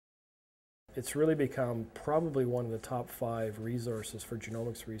It's really become probably one of the top 5 resources for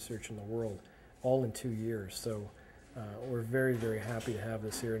genomics research in the world, all in 2 years. So we're very, very happy to have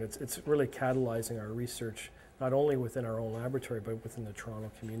this here, and it's really catalyzing our research, not only within our own laboratory, but within the Toronto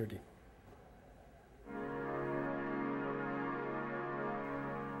community.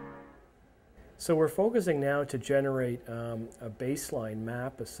 So we're focusing now to generate a baseline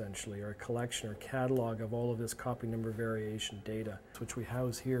map, essentially, or a collection or catalog of all of this copy number variation data, which we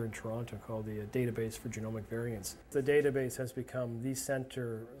house here in Toronto, called the Database for Genomic Variants. The database has become the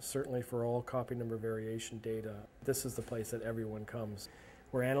center, certainly, for all copy number variation data. This is the place that everyone comes.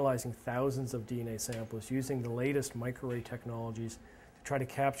 We're analyzing thousands of DNA samples using the latest microarray technologies to try to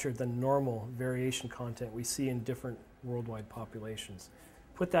capture the normal variation content we see in different worldwide populations.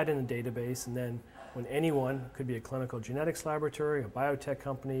 Put that in a database, and then when anyone, could be a clinical genetics laboratory, a biotech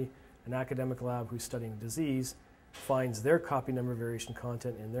company, an academic lab who's studying disease, finds their copy number variation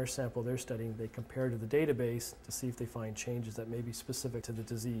content in their sample they're studying, they compare to the database to see if they find changes that may be specific to the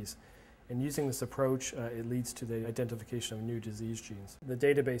disease. And using this approach, it leads to the identification of new disease genes. The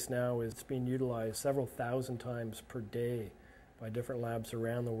database now is being utilized several thousand times per day by different labs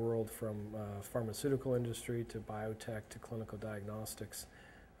around the world, from pharmaceutical industry to biotech to clinical diagnostics.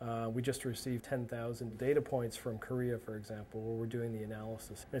 We just received 10,000 data points from Korea, for example, where we're doing the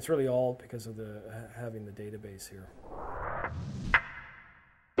analysis. And it's really all because of having the database here.